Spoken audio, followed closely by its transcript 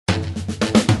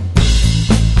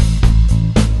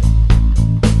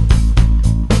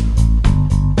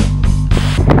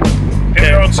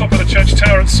church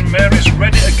tower at St Mary's,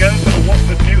 ready to go for the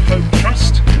Watford New Hope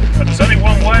Trust. And there's only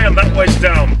one way, and that way's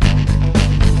down.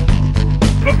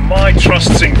 But my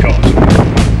trust's in God.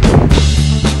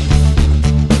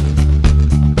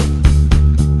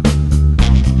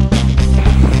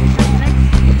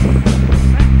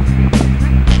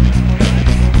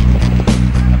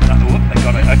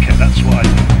 Okay, that's why.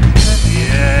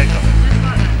 Yeah,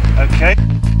 got it. Okay.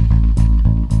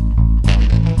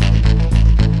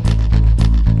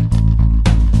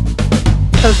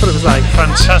 Tell us what it was like.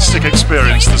 Fantastic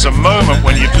experience. There's a moment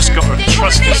when you've just got to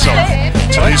trust yourself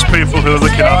to these people who are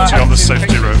looking after you on the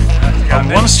safety room.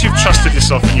 And once you've trusted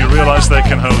yourself and you realise they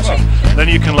can hold you, then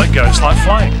you can let go. It's like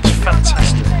flying. It's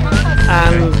fantastic.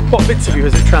 And what bits of you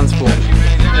has it transformed?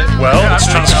 Well,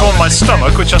 it's transformed my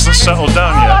stomach, which hasn't settled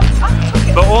down yet.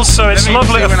 But also it's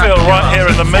lovely to feel right here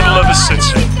in the middle of a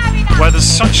city where there's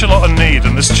such a lot of need,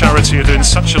 and this charity are doing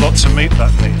such a lot to meet that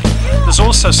need. There's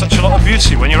also such a lot of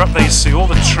beauty. When you're up there you see all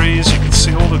the trees, you can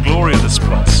see all the glory of this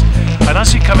place. And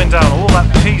as you're coming down, all that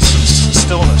peace and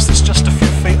stillness that's just a few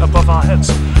feet above our heads.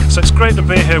 So it's great to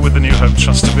be here with the New Hope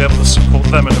Trust, to be able to support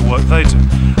them in the work they do,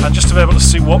 and just to be able to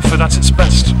see Watford at its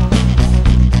best.